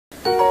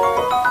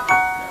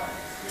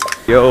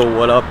Yo,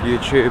 what up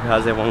YouTube?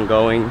 How's everyone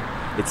going?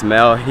 It's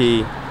Mel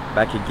here,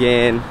 back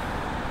again.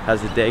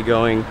 How's your day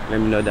going? Let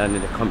me know down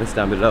in the comments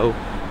down below.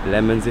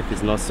 Lemons if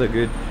it's not so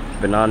good,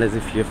 bananas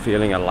if you're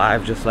feeling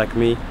alive just like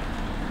me.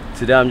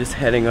 Today I'm just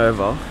heading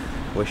over.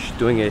 We're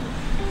doing a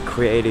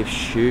creative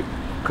shoot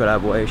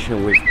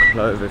collaboration with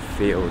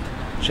Clovierniel.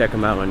 Check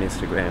them out on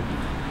Instagram.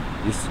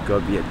 This is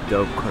gonna be a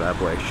dope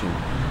collaboration.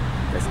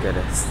 Let's get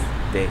this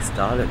day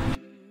started.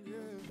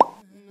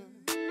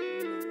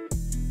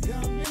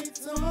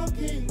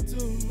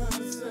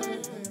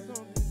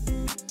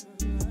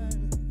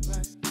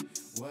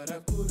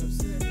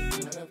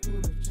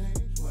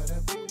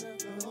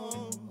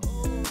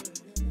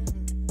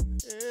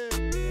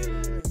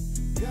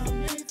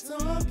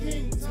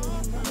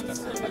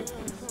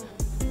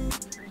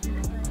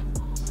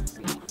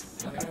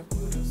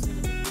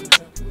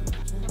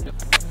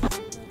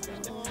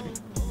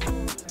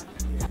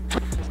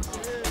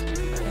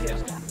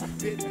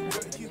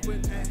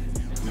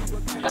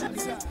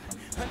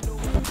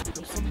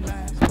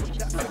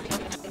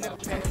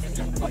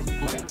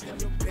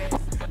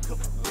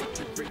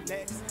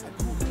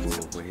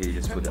 We're here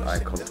just put the eye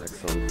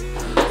contacts on and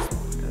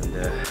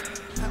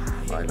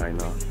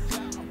eyeliner,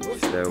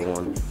 zero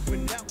one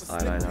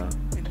eyeliner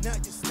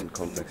and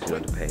contacts, you know,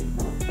 the paint.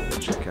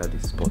 But check out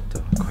this spot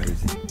though,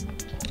 crazy.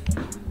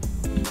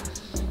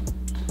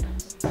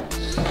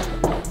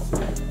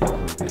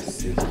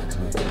 This is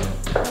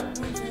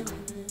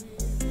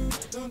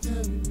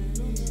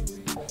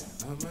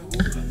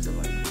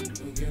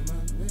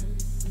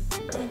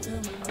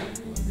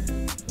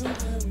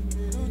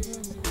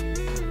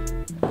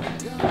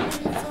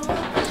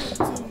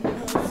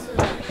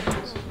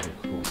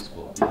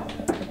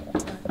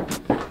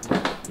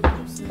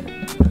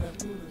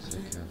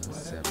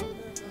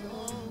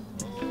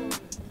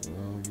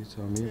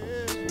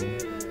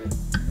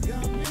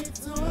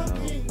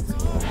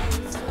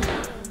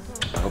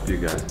I hope you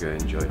guys go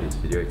enjoy this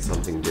video. It's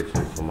something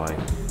different for my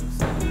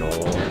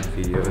normal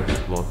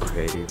videos, more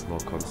creative, more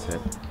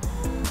concept.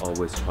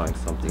 Always trying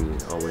something new,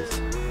 always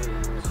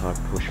trying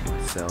to push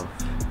myself,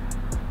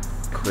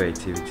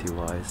 creativity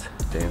wise,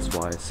 dance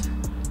wise,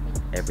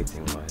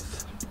 everything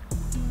wise.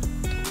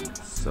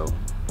 So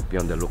be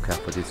on the lookout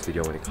for this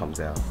video when it comes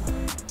out.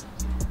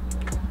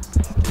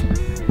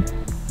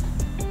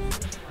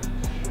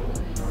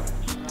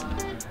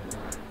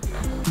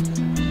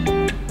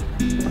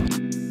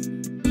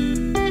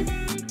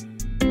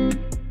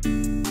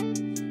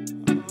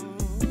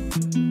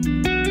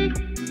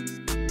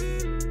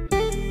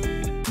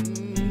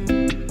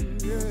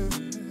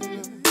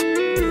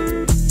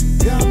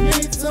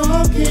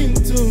 Talking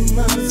to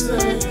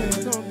myself,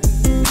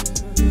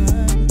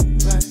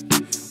 like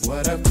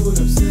what I could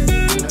have said,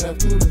 what I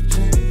could have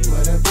changed,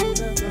 what I could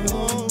have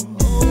done.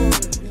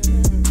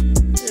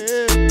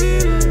 Yeah.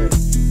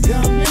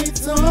 Got me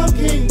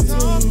talking to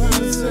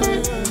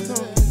myself,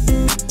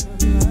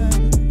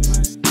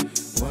 like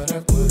what I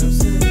could have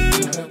said,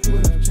 what I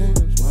could have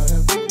changed, what I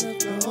could have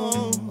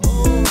done.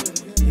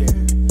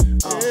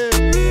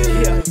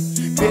 Yeah,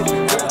 baby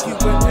girl, you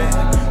were mad,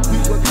 we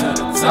were kind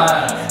of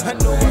tired. I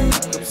know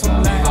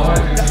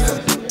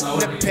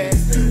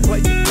why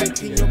you back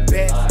in your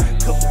bag?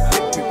 Come on,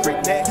 baby,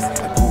 relax. I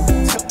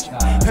couldn't tell you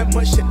how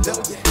much I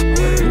love you.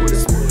 Put a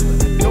spoon,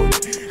 I know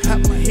you. How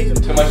my head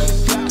too much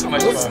fun.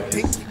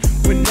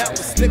 When I was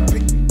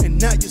slipping, and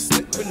now you're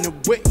slipping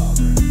away.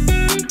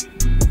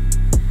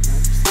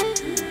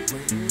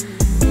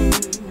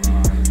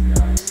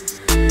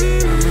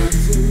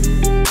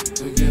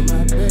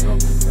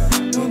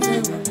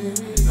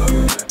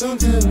 Don't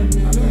tell me,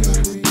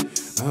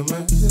 I'm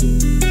a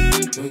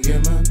don't get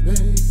my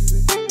baby.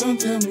 Don't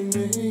tell me,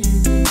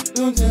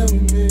 don't tell me,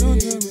 don't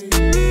tell me.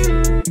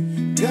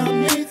 Got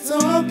me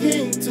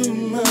talking to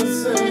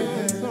myself,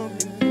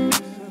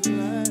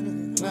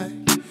 like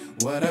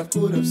what I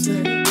could have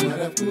said, what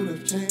I could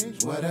have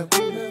changed, what I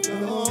could have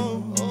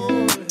done.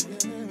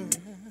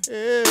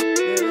 Yeah.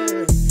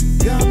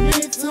 Got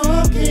me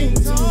talking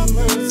to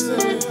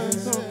myself,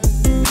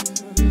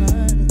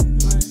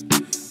 like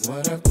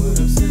what I could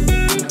have said,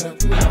 what I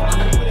could have done.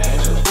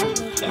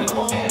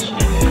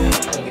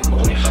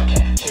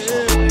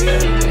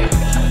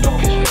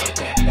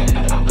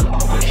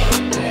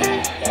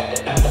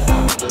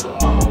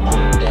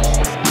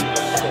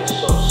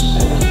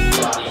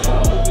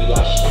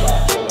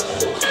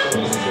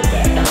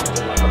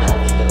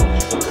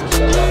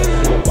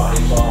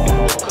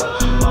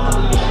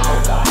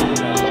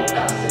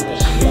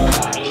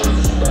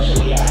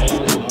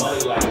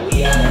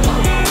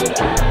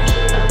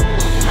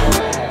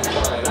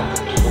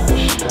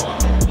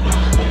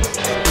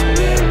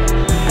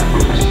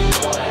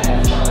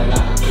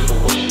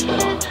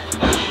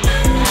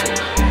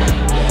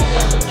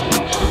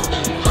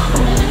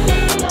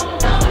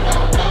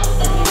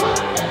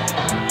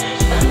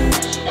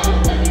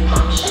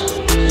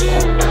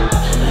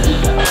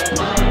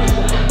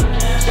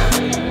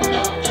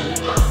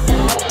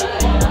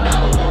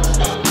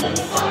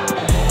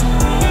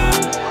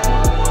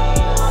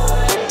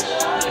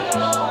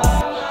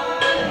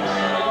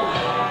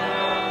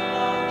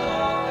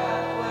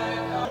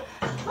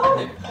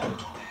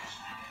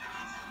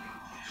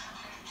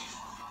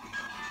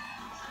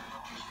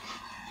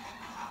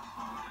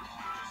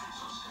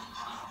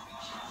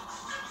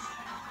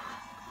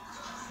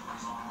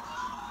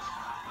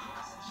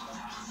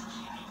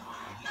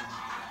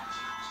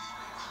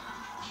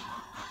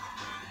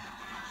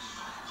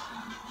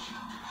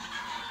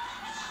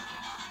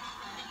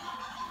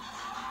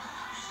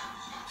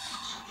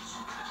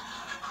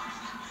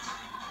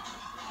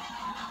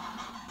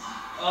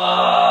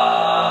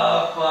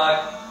 Oh, fuck.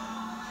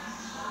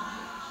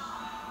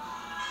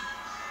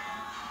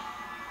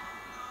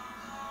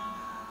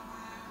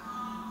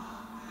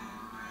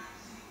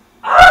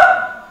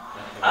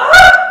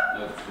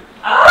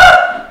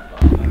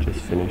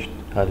 Just finished.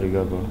 How'd it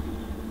go, bro?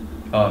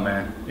 Oh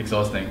man,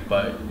 exhausting,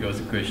 but it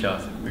was a good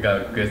shot. We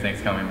got good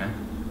things coming, man.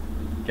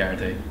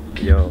 Guaranteed.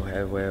 Yo,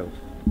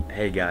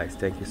 hey guys,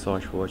 thank you so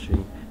much for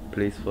watching.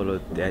 Please follow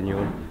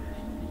Daniel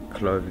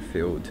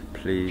Clovierniel.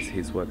 Please,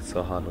 he's worked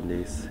so hard on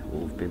this.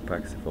 We've been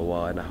practicing for a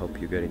while, and I hope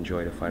you guys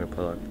enjoy the final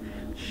product.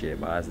 Shit,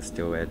 my eyes are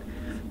still red.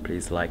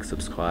 Please like,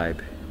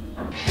 subscribe.